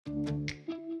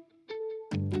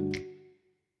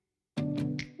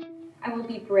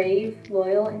brave,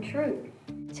 loyal, and true.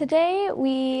 Today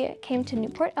we came to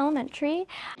Newport Elementary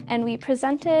and we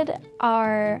presented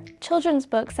our children's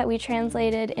books that we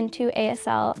translated into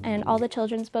ASL, and all the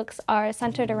children's books are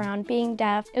centered around being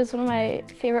deaf. It was one of my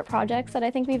favorite projects that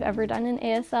I think we've ever done in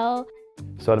ASL.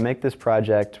 So to make this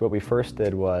project, what we first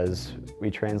did was we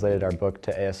translated our book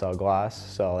to ASL Gloss,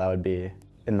 so that would be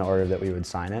in the order that we would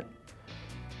sign it.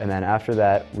 And then after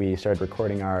that, we started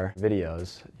recording our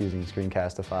videos using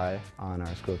Screencastify on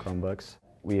our school Chromebooks.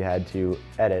 We had to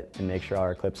edit and make sure all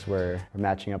our clips were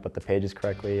matching up with the pages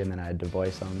correctly, and then I had to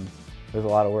voice them. It was a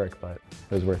lot of work, but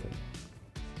it was worth it.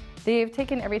 They've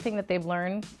taken everything that they've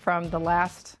learned from the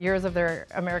last years of their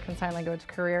American Sign Language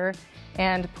career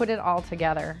and put it all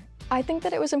together. I think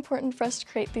that it was important for us to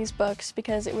create these books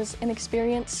because it was an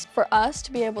experience for us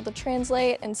to be able to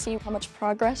translate and see how much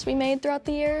progress we made throughout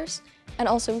the years, and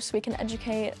also so we can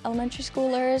educate elementary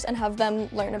schoolers and have them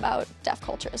learn about deaf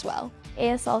culture as well.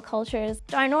 ASL culture is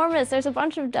ginormous. There's a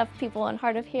bunch of deaf people and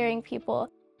hard of hearing people,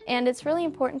 and it's really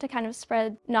important to kind of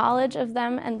spread knowledge of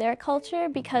them and their culture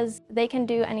because they can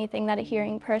do anything that a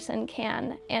hearing person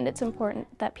can, and it's important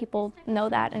that people know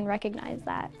that and recognize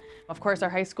that. Of course, our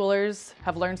high schoolers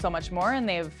have learned so much more and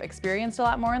they've experienced a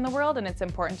lot more in the world, and it's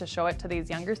important to show it to these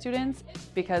younger students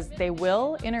because they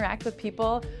will interact with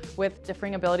people with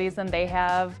differing abilities than they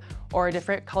have, or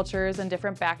different cultures and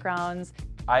different backgrounds.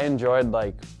 I enjoyed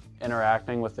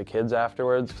interacting with the kids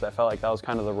afterwards because I felt like that was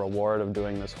kind of the reward of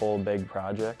doing this whole big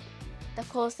project. The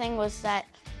cool thing was that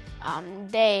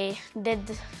they did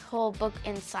the whole book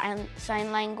in sign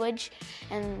language,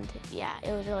 and yeah,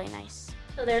 it was really nice.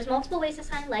 So there's multiple ways to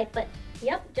sign light, but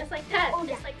yep, just like that,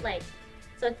 just like light.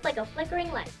 So it's like a flickering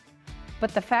light.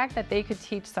 But the fact that they could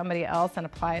teach somebody else and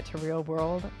apply it to real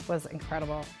world was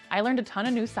incredible. I learned a ton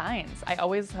of new signs. I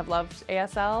always have loved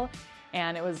ASL,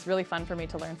 and it was really fun for me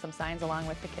to learn some signs along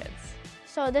with the kids.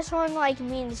 So this one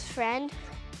means friend.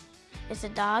 It's a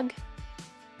dog.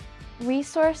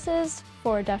 Resources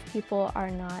for deaf people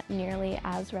are not nearly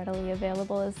as readily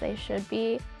available as they should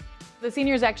be. The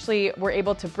seniors actually were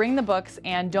able to bring the books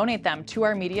and donate them to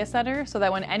our media center so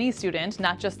that when any student,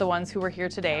 not just the ones who were here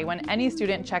today, when any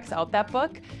student checks out that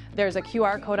book, there's a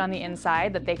QR code on the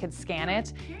inside that they could scan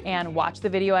it and watch the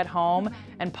video at home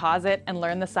and pause it and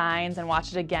learn the signs and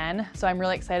watch it again. So I'm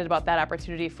really excited about that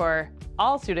opportunity for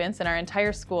all students in our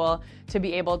entire school to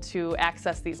be able to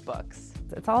access these books.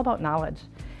 It's all about knowledge.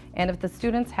 And if the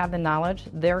students have the knowledge,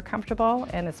 they're comfortable,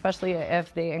 and especially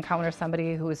if they encounter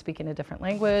somebody who is speaking a different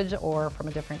language or from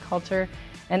a different culture,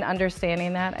 and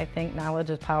understanding that, I think knowledge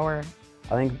is power.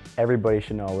 I think everybody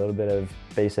should know a little bit of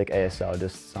basic ASL,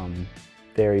 just some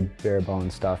very bare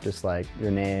bones stuff, just like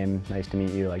your name, nice to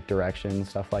meet you, like directions,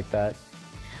 stuff like that.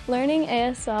 Learning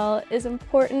ASL is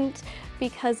important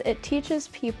because it teaches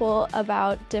people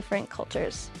about different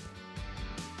cultures.